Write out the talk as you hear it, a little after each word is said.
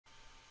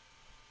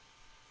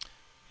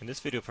In this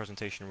video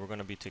presentation, we're going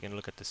to be taking a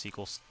look at the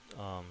SQL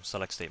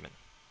SELECT statement.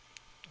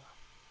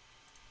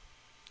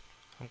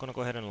 I'm going to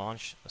go ahead and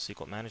launch a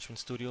SQL Management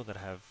Studio that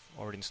I have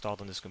already installed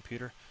on this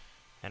computer,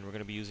 and we're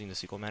going to be using the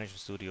SQL Management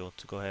Studio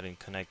to go ahead and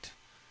connect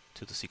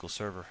to the SQL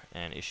Server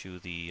and issue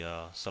the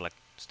SELECT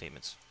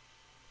statements.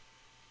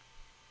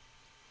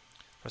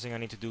 First thing I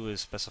need to do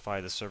is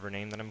specify the server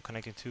name that I'm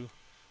connecting to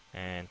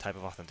and type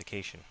of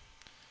authentication.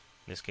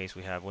 In this case,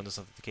 we have Windows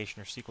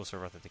Authentication or SQL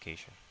Server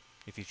Authentication.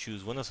 If you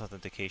choose Windows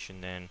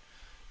Authentication, then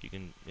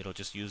it'll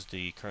just use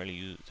the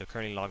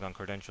currently logged on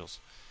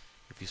credentials.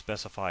 If you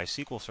specify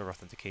SQL Server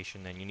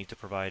Authentication, then you need to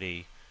provide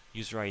a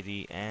user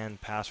ID and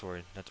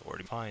password that's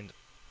already defined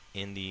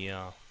in the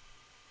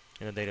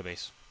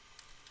database.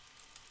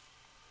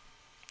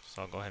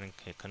 So I'll go ahead and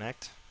hit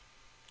connect.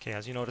 Okay,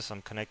 as you notice,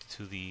 I'm connected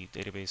to the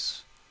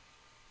database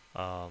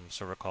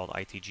server called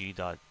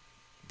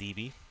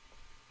itg.db,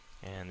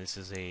 and this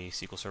is a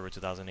SQL Server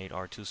 2008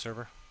 R2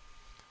 server.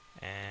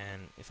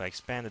 And if I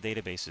expand the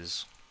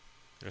databases,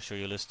 it'll show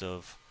you a list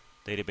of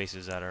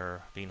databases that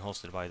are being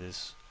hosted by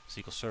this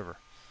SQL Server.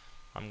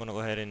 I'm going to go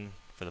ahead and,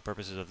 for the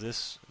purposes of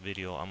this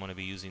video, I'm going to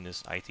be using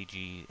this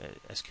ITG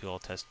SQL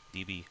test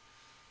DB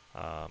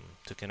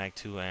to connect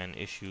to and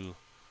issue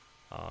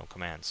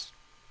commands.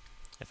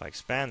 If I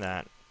expand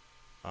that,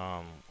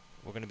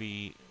 we're going to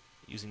be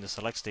using the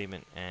select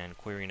statement and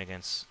querying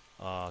against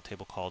a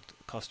table called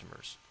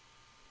customers.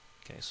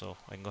 Okay, so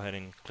I can go ahead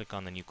and click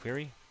on the new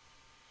query.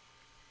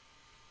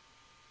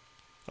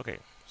 Okay,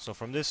 so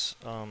from this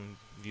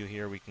view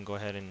here, we can go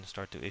ahead and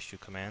start to issue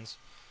commands.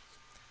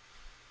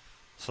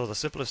 So the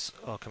simplest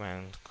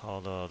command,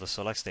 called the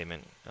select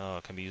statement,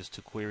 can be used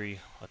to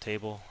query a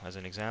table as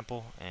an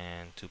example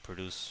and to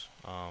produce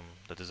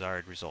the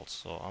desired results.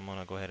 So I'm going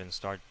to go ahead and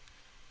start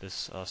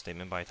this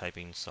statement by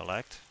typing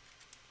select.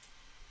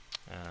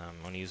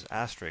 I'm going to use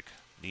asterisk.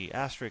 The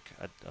asterisk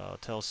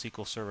tells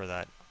SQL Server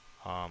that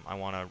I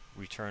want to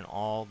return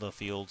all the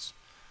fields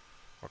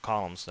or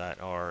columns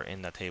that are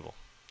in that table.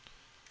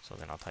 So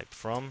then I'll type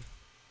from,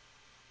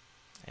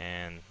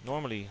 and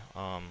normally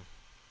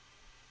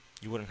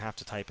you wouldn't have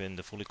to type in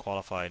the fully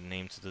qualified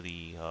name to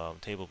the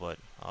table, but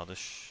I'll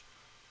just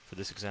for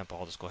this example,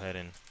 I'll just go ahead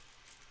and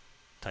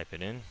type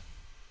it in.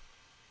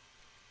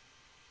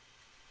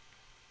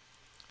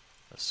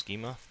 A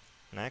schema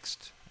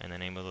next, and the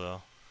name of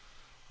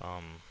the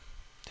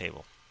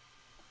table.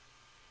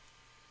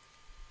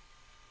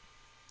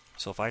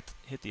 So if I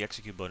hit the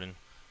execute button,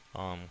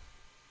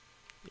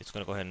 it's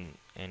going to go ahead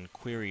and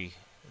query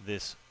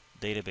this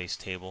database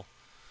table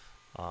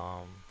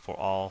for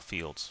all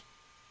fields.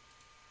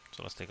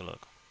 So let's take a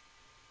look.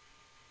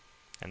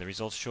 And the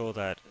results show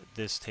that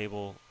this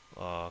table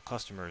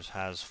customers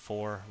has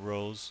 4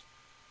 rows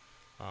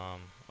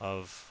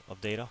of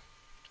data,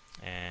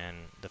 and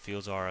the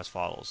fields are as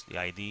follows: the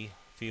ID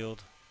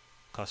field,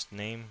 cust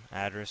name,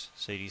 address,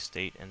 city,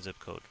 state, and zip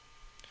code.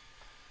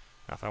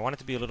 Now if I wanted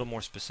to be a little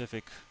more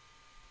specific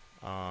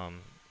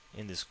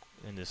in this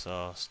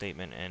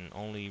statement and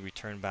only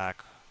return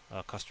back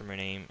customer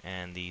name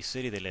and the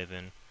city they live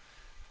in,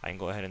 I can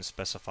go ahead and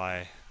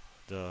specify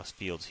the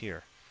fields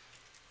here: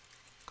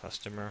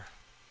 customer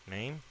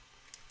name,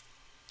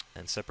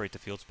 and separate the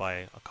fields by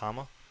a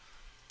comma,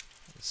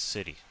 and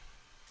city.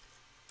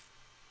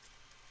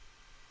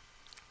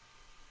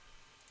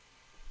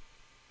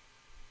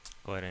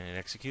 Go ahead and hit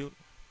execute.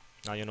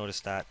 Now you'll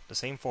notice that the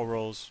same 4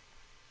 rows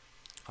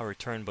are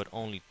returned, but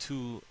only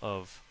 2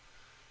 of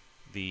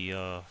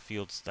the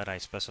fields that I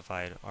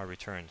specified are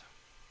returned.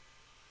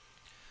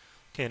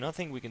 Okay, another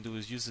thing we can do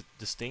is use the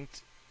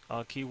distinct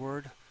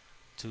keyword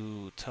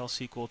to tell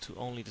SQL to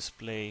only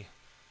display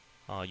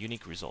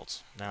unique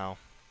results. Now,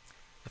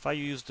 if I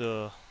use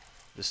the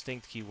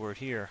distinct keyword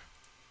here,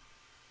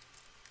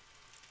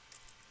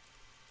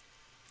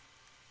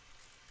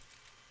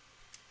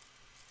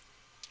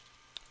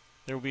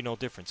 there will be no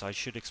difference. I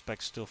should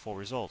expect still 4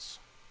 results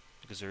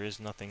because there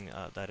is nothing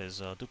that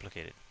is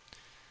duplicated.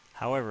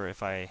 However,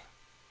 if I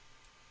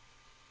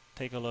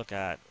take a look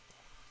at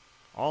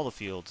all the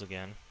fields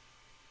again,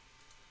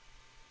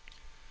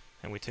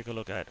 and we take a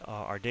look at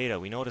our data,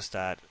 we notice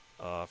that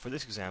for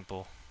this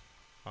example,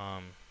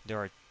 there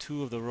are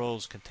 2 of the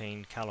rows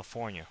contain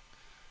California.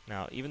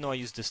 Now, even though I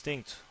use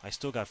distinct, I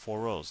still got 4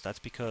 rows. That's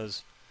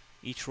because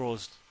each row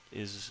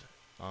is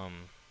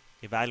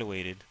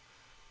evaluated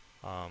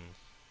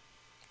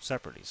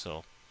separately.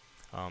 So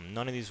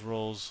none of these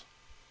rows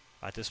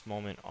at this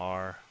moment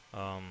are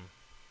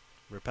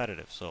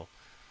repetitive. So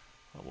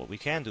what we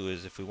can do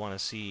is, if we want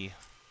to see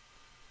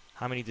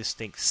how many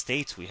distinct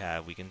states we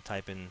have, we can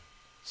type in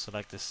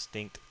select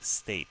distinct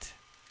state.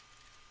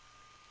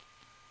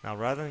 Now,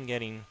 rather than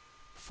getting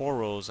 4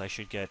 rows, I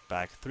should get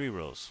back 3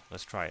 rows.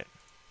 Let's try it.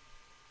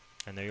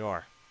 And there you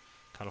are: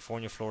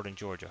 California, Florida, and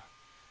Georgia.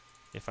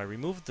 If I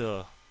remove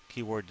the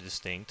keyword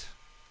distinct,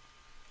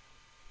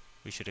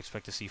 we should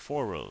expect to see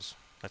 4 rows.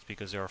 That's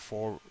because there are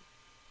 4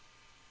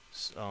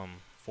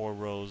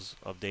 rows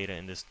of data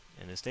in this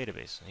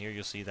database. And here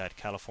you'll see that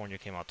California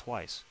came out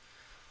twice.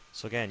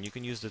 So again, you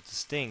can use the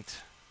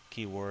distinct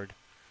keyword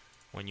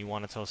when you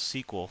want to tell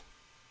SQL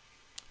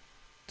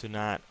to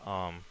not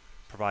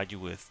provide you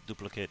with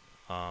duplicate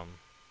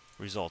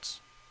results.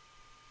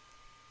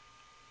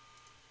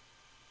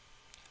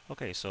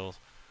 Okay, so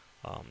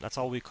that's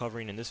all we're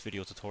covering in this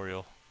video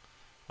tutorial.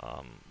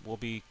 We'll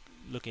be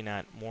looking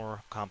at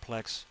more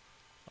complex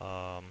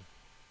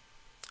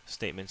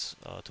statements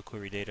to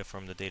query data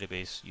from the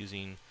database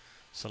using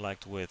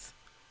select with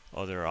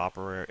other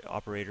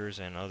operators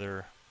and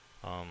other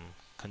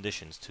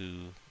conditions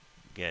to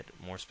get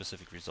more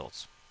specific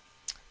results.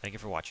 Thank you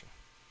for watching.